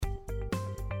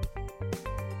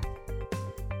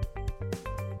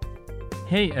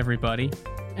Hey everybody,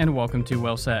 and welcome to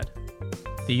Well Said,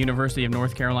 the University of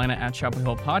North Carolina at Chapel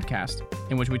Hill podcast,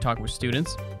 in which we talk with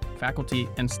students, faculty,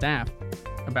 and staff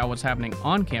about what's happening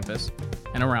on campus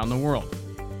and around the world.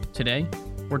 Today,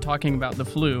 we're talking about the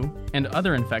flu and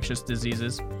other infectious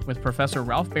diseases with Professor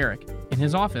Ralph Baric in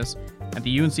his office at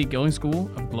the UNC Gillings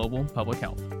School of Global Public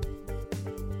Health.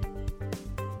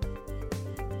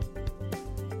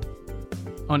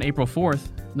 On April 4th,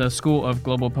 the School of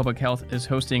Global Public Health is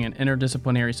hosting an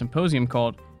interdisciplinary symposium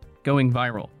called Going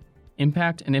Viral: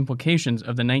 Impact and Implications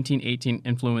of the 1918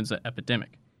 Influenza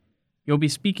Epidemic. You'll be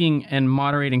speaking and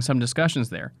moderating some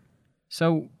discussions there.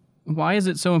 So, why is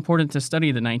it so important to study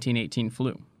the 1918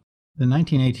 flu? The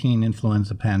 1918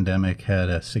 influenza pandemic had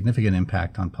a significant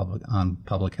impact on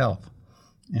public health.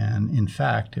 And in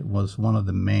fact, it was one of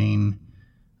the main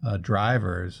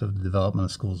drivers of the development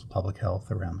of schools of public health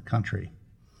around the country.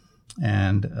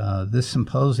 And this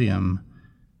symposium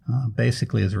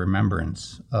basically is a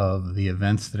remembrance of the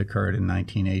events that occurred in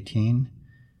 1918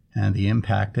 and the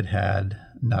impact it had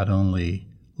not only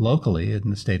locally in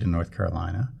the state of North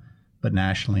Carolina, but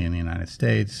nationally in the United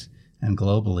States and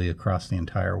globally across the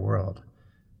entire world.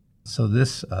 So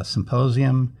this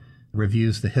symposium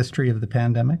reviews the history of the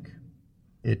pandemic.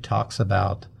 It talks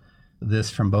about this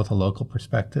from both a local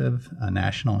perspective, a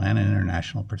national and an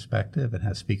international perspective. It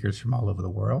has speakers from all over the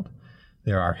world.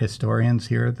 There are historians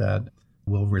here that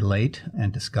will relate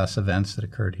and discuss events that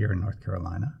occurred here in North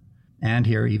Carolina and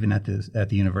here even at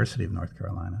the University of North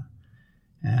Carolina,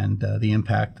 and the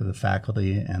impact of the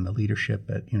faculty and the leadership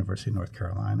at University of North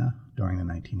Carolina during the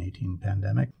 1918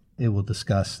 pandemic. It will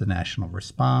discuss the national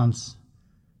response,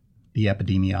 the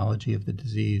epidemiology of the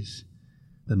disease,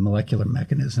 the molecular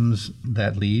mechanisms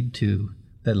that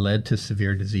led to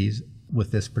severe disease with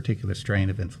this particular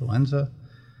strain of influenza.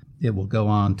 It will go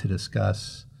on to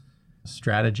discuss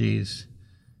strategies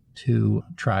to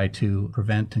try to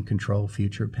prevent and control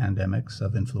future pandemics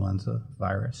of influenza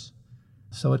virus.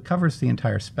 So it covers the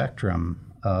entire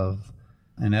spectrum of,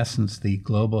 in essence, the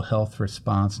global health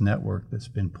response network that's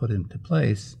been put into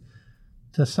place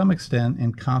to some extent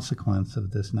in consequence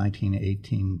of this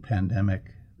 1918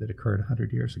 pandemic that occurred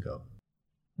 100 years ago.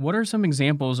 What are some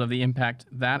examples of the impact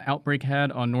that outbreak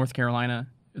had on North Carolina,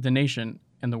 the nation,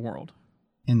 and the world?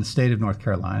 In the state of North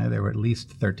Carolina, there were at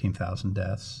least 13,000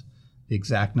 deaths. The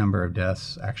exact number of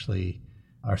deaths actually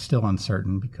are still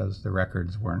uncertain because the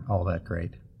records weren't all that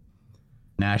great.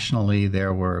 Nationally,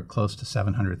 there were close to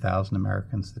 700,000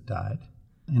 Americans that died.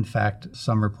 In fact,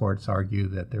 some reports argue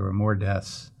that there were more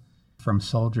deaths from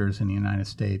soldiers in the United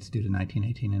States due to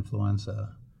 1918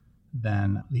 influenza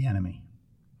than the enemy.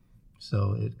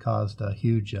 So it caused a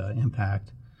huge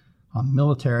impact on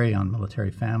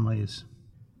military families.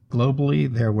 Globally,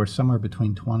 there were somewhere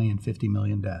between 20 and 50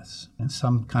 million deaths. In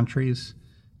some countries,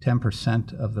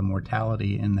 10% of the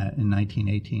mortality in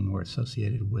 1918 were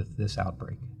associated with this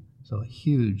outbreak. So a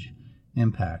huge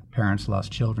impact. Parents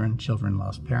lost children, children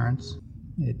lost parents.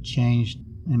 It changed,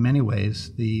 in many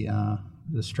ways, the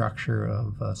structure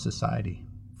of society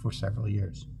for several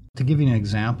years. To give you an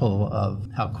example of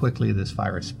how quickly this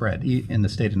virus spread, in the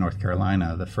state of North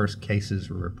Carolina, the first cases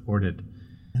were reported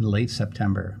in late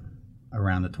September,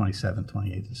 around the 27th,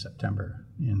 28th of September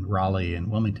in Raleigh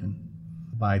and Wilmington.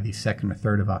 By the 2nd or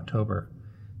 3rd of October,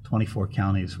 24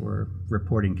 counties were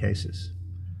reporting cases.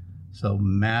 So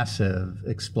massive,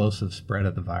 explosive spread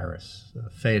of the virus.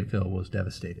 Fayetteville was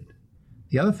devastated.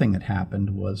 The other thing that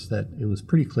happened was that it was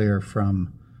pretty clear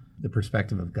from the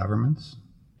perspective of governments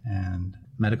and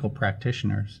medical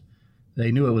practitioners.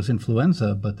 They knew it was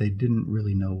influenza, but they didn't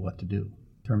really know what to do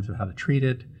in terms of how to treat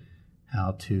it,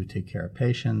 how to take care of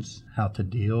patients, how to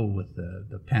deal with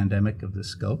the pandemic of this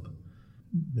scope.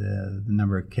 The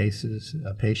number of cases,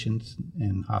 patients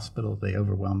in hospital, they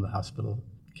overwhelmed the hospital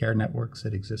care networks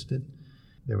that existed.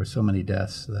 There were so many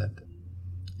deaths that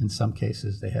in some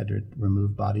cases they had to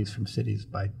remove bodies from cities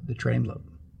by the trainload.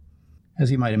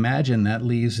 As you might imagine, that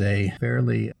leaves a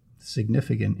fairly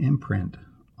significant imprint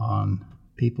on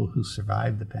people who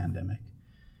survived the pandemic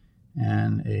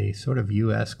and a sort of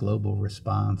U.S. global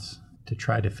response to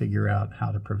try to figure out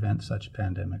how to prevent such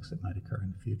pandemics that might occur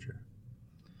in the future.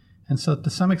 And so to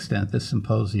some extent, this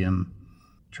symposium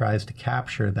tries to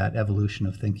capture that evolution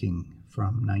of thinking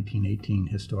from 1918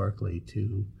 historically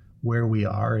to where we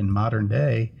are in modern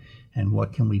day and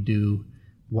what can we do,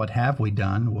 what have we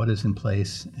done, what is in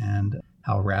place, and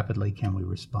how rapidly can we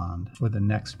respond for the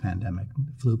next pandemic,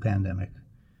 the flu pandemic,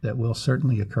 that will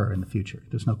certainly occur in the future.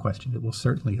 There's no question, it will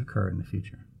certainly occur in the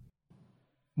future.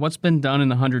 What's been done in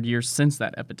the 100 years since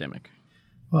that epidemic?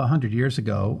 Well, 100 years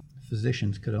ago,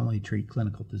 physicians could only treat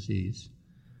clinical disease.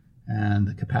 and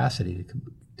the capacity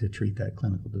to treat that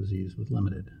clinical disease was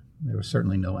limited. There were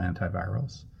certainly no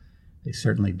antivirals. They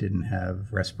certainly didn't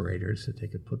have respirators that they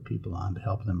could put people on to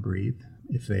help them breathe.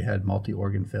 If they had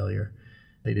multi-organ failure,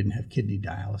 they didn't have kidney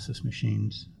dialysis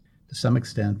machines. To some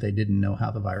extent, they didn't know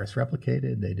how the virus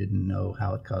replicated. They didn't know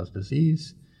how it caused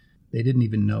disease. They didn't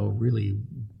even know really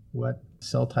what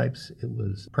cell types it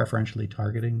was preferentially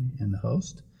targeting in the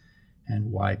host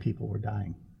and why people were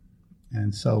dying.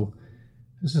 And so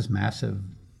there's this massive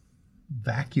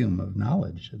vacuum of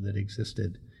knowledge that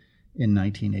existed in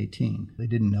 1918. They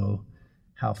didn't know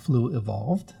how flu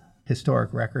evolved.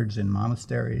 Historic records in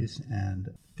monasteries and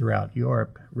throughout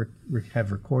Europe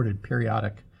have recorded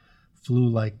periodic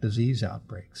flu-like disease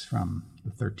outbreaks from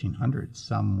the 1300s,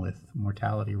 some with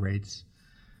mortality rates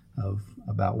of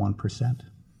about 1%.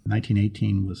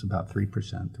 1918 was about 3%,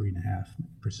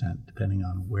 3.5%, depending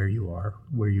on where you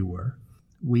were.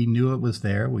 We knew it was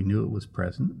there. We knew it was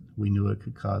present. We knew it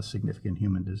could cause significant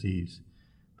human disease,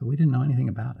 but we didn't know anything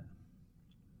about it.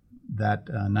 That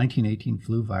 1918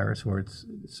 flu virus, or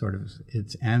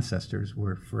its ancestors,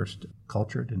 were first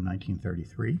cultured in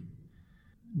 1933.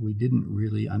 We didn't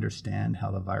really understand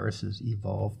how the viruses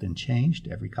evolved and changed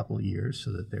every couple of years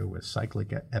so that there were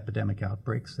cyclic epidemic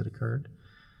outbreaks that occurred.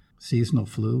 Seasonal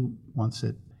flu, once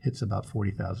it hits about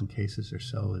 40,000 cases or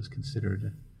so, is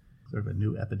considered sort of a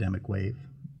new epidemic wave.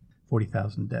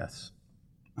 40,000 deaths.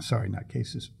 Sorry, not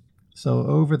cases. So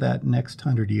over that next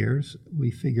 100 years,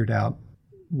 we figured out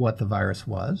what the virus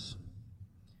was,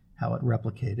 how it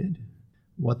replicated,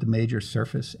 what the major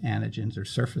surface antigens or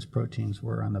surface proteins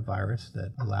were on the virus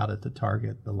that allowed it to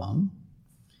target the lung.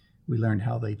 We learned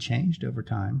how they changed over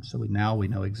time, so now we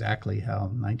know exactly how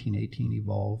 1918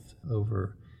 evolved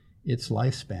over its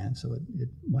lifespan. So it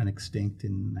went extinct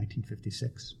in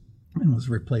 1956 and was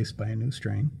replaced by a new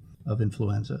strain of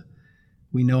influenza.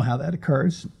 We know how that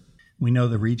occurs. We know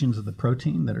the regions of the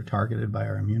protein that are targeted by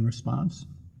our immune response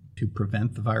to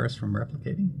prevent the virus from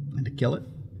replicating and to kill it.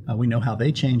 We know how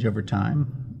they change over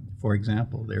time. For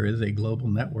example, there is a global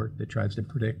network that tries to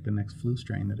predict the next flu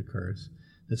strain that occurs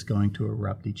that's going to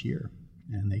erupt each year,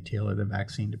 and they tailor the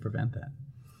vaccine to prevent that.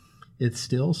 It's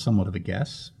still somewhat of a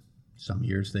guess. Some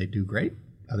years they do great,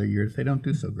 other years they don't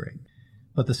do so great.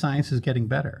 But the science is getting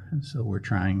better, and so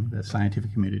the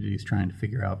scientific community is trying to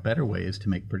figure out better ways to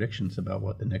make predictions about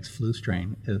what the next flu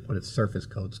strain, what its surface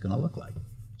code is going to look like,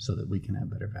 so that we can have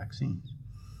better vaccines.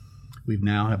 We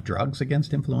now have drugs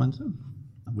against influenza.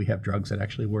 We have drugs that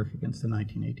actually work against the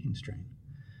 1918 strain.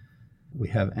 We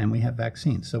have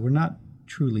vaccines, so we're not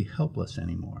truly helpless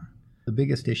anymore. The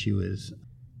biggest issue is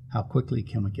how quickly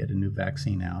can we get a new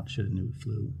vaccine out should a new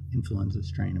influenza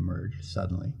strain emerge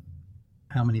suddenly?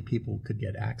 How many people could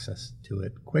get access to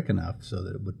it quick enough so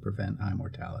that it would prevent high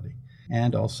mortality?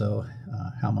 And also,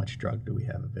 how much drug do we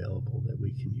have available that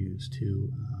we can use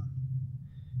to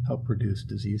help reduce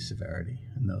disease severity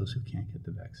in those who can't get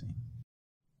the vaccine?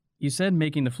 You said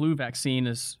making the flu vaccine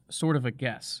is sort of a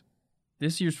guess.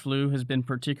 This year's flu has been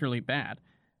particularly bad.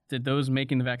 Did those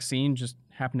making the vaccine just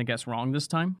happen to guess wrong this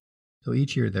time? So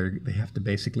each year they have to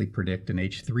basically predict an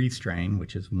H3 strain,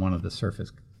 which is one of the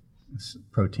surface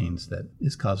proteins that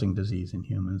is causing disease in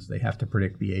humans. They have to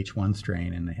predict the H1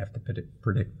 strain, and they have to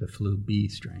predict the flu B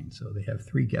strain. So they have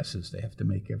 3 guesses they have to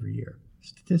make every year.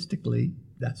 Statistically,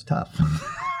 that's tough.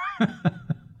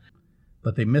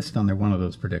 But they missed on one of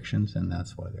those predictions, and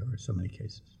that's why there were so many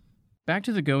cases. Back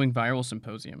to the Going Viral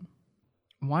Symposium.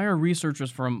 Why are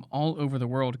researchers from all over the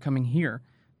world coming here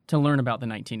to learn about the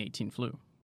 1918 flu?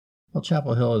 Well,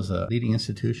 Chapel Hill is a leading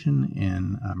institution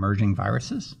in emerging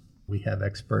viruses. We have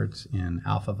experts in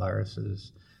alpha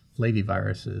viruses,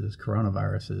 flaviviruses,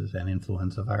 coronaviruses, and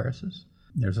influenza viruses.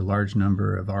 There's a large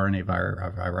number of RNA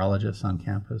virologists on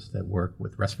campus that work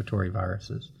with respiratory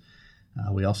viruses.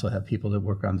 We also have people that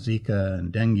work on Zika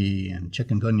and dengue and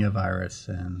chikungunya virus.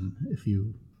 And if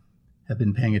you have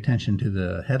been paying attention to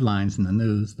the headlines in the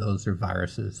news, those are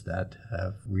viruses that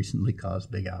have recently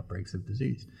caused big outbreaks of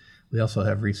disease. We also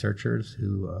have researchers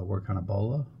who work on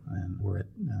Ebola, and we're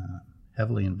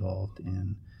heavily involved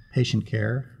in patient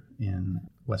care in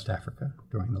West Africa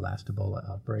during the last Ebola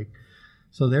outbreak.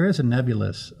 So there is a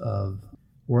nebulous of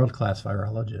world-class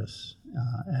virologists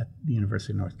at the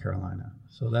University of North Carolina.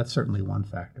 So that's certainly one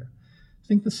factor. I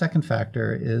think the second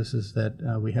factor is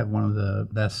that we have one of the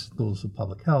best schools of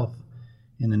public health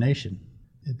in the nation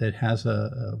that has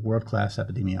a world-class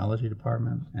epidemiology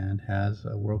department and has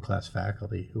a world-class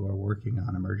faculty who are working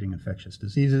on emerging infectious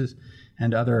diseases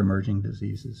and other emerging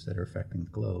diseases that are affecting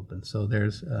the globe. And so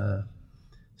there's a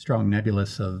strong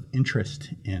nebulous of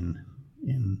interest in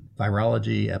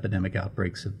virology, epidemic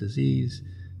outbreaks of disease,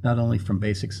 not only from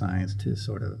basic science to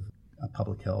sort of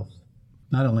public health,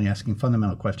 not only asking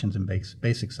fundamental questions in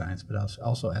basic science, but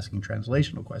also asking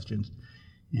translational questions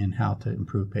in how to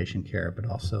improve patient care, but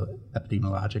also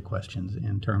epidemiologic questions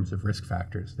in terms of risk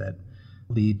factors that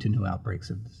lead to new outbreaks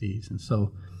of disease. And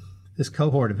so this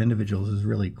cohort of individuals is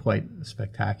really quite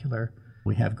spectacular.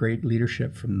 We have great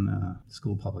leadership from the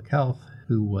School of Public Health,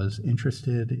 who was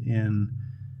interested in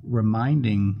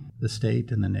reminding the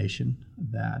state and the nation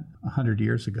that 100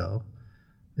 years ago,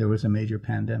 there was a major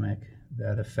pandemic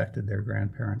that affected their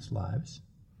grandparents' lives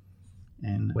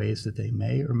in ways that they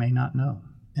may or may not know.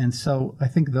 And so I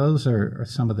think those are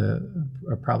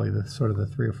probably the sort of the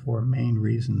 3 or 4 main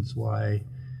reasons why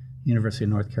University of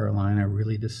North Carolina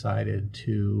really decided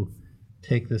to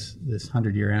take this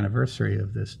 100-year anniversary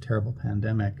of this terrible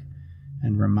pandemic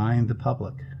and remind the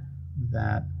public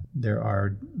that there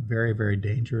are very, very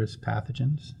dangerous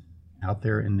pathogens out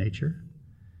there in nature,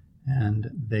 and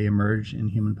they emerge in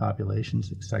human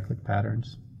populations in cyclic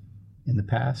patterns in the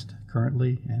past,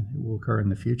 currently, and it will occur in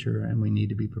the future, and we need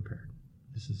to be prepared.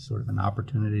 This is sort of an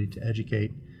opportunity to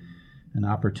educate, an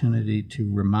opportunity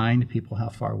to remind people how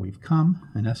far we've come.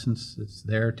 In essence, it's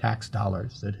their tax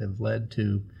dollars that have led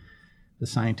to the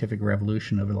scientific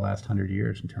revolution over the last 100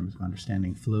 years in terms of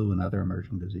understanding flu and other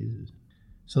emerging diseases.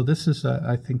 So this is,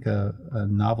 I think, a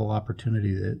novel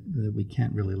opportunity that we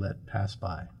can't really let pass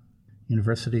by.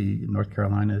 University of North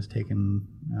Carolina has taken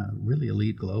really a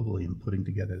lead globally in putting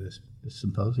together this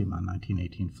symposium on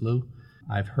 1918 flu.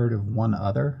 I've heard of one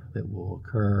other that will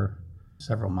occur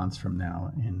several months from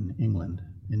now in England.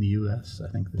 In the U.S.,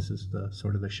 I think this is the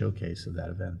sort of the showcase of that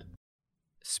event.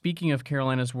 Speaking of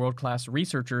Carolina's world-class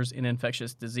researchers in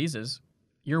infectious diseases,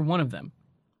 you're one of them.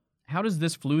 How does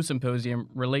this flu symposium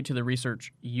relate to the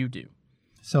research you do?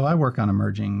 So I work on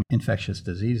emerging infectious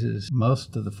diseases.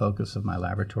 Most of the focus of my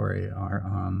laboratory are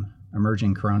on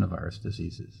emerging coronavirus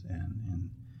diseases. And in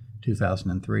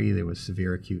 2003, there was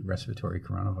severe acute respiratory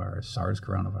coronavirus. SARS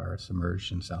coronavirus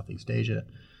emerged in Southeast Asia.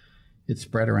 It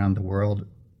spread around the world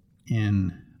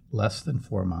in less than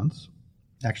 4 months.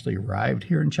 Actually arrived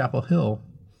here in Chapel Hill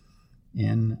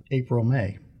in April,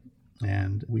 May.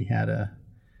 And we had a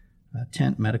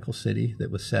tent medical city that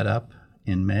was set up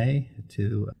in May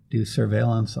to do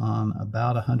surveillance on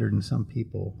about 100 and some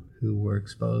people who were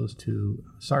exposed to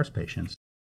SARS patients.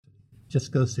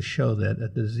 Just goes to show that a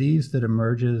disease that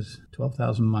emerges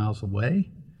 12,000 miles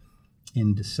away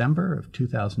in December of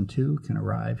 2002 can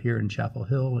arrive here in Chapel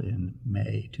Hill in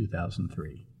May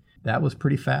 2003. That was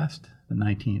pretty fast.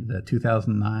 The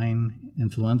 2009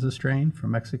 influenza strain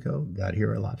from Mexico got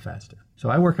here a lot faster. So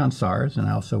I work on SARS, and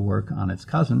I also work on its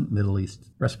cousin, Middle East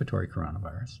respiratory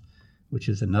coronavirus, which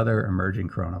is another emerging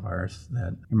coronavirus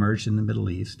that emerged in the Middle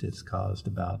East. It's caused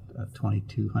about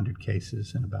 2,200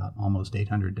 cases and about almost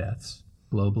 800 deaths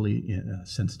globally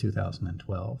since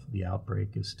 2012. The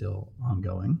outbreak is still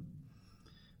ongoing.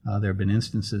 There have been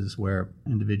instances where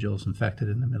individuals infected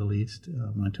in the Middle East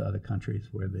went to other countries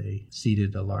where they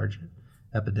seeded a large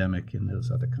epidemic in those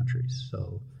other countries.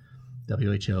 So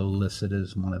WHO lists it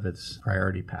as one of its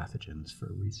priority pathogens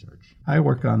for research. I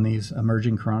work on these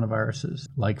emerging coronaviruses.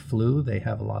 Like flu, they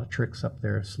have a lot of tricks up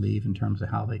their sleeve in terms of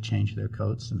how they change their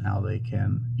coats and how they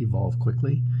can evolve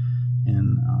quickly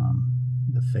in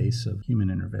the face of human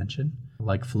intervention.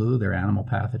 Like flu, they're animal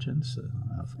pathogens.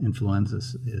 Influenza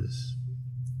is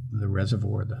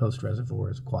the host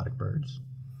reservoir is aquatic birds.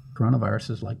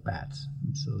 Coronaviruses like bats,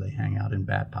 and so they hang out in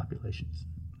bat populations.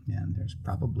 And there's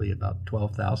probably about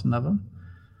 12,000 of them.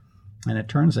 And it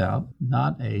turns out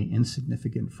not an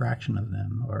insignificant fraction of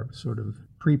them are sort of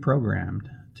pre-programmed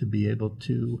to be able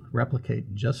to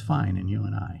replicate just fine in you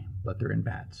and I, but they're in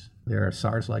bats. There are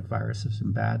SARS-like viruses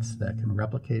in bats that can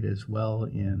replicate as well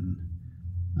in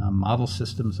model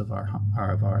systems of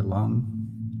our lung,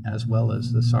 as well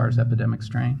as the SARS epidemic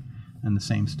strain. And the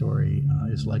same story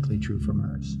is likely true for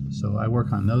MERS. So I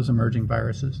work on those emerging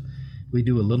viruses. We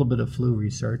do a little bit of flu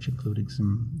research, including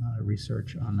some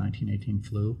research on 1918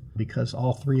 flu, because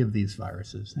all 3 of these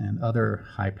viruses and other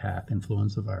high-path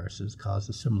influenza viruses cause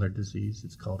a similar disease.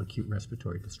 It's called acute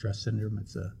respiratory distress syndrome.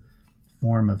 It's a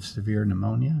form of severe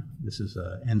pneumonia. This is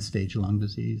an end-stage lung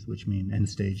disease, which means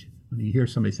end-stage. When you hear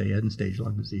somebody say end-stage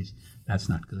lung disease, that's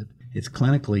not good. It's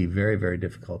clinically very, very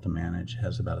difficult to manage,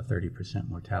 has about a 30%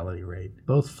 mortality rate.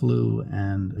 Both flu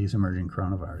and these emerging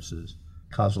coronaviruses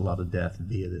cause a lot of death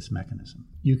via this mechanism.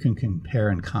 You can compare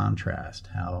and contrast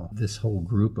how this whole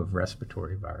group of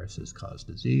respiratory viruses cause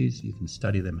disease. You can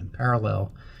study them in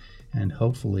parallel, And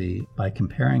hopefully, by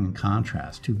comparing and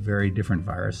contrast two very different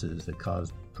viruses that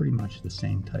cause pretty much the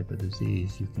same type of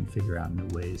disease, you can figure out new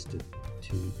ways to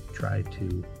try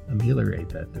to ameliorate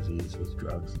that disease with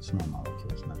drugs and small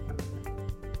molecules and that kind of thing.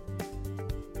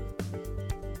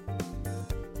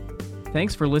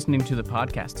 Thanks for listening to the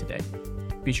podcast today.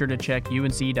 Be sure to check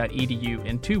unc.edu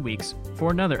in 2 weeks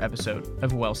for another episode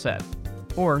of Well Said,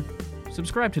 or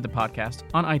subscribe to the podcast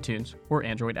on iTunes or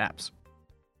Android apps.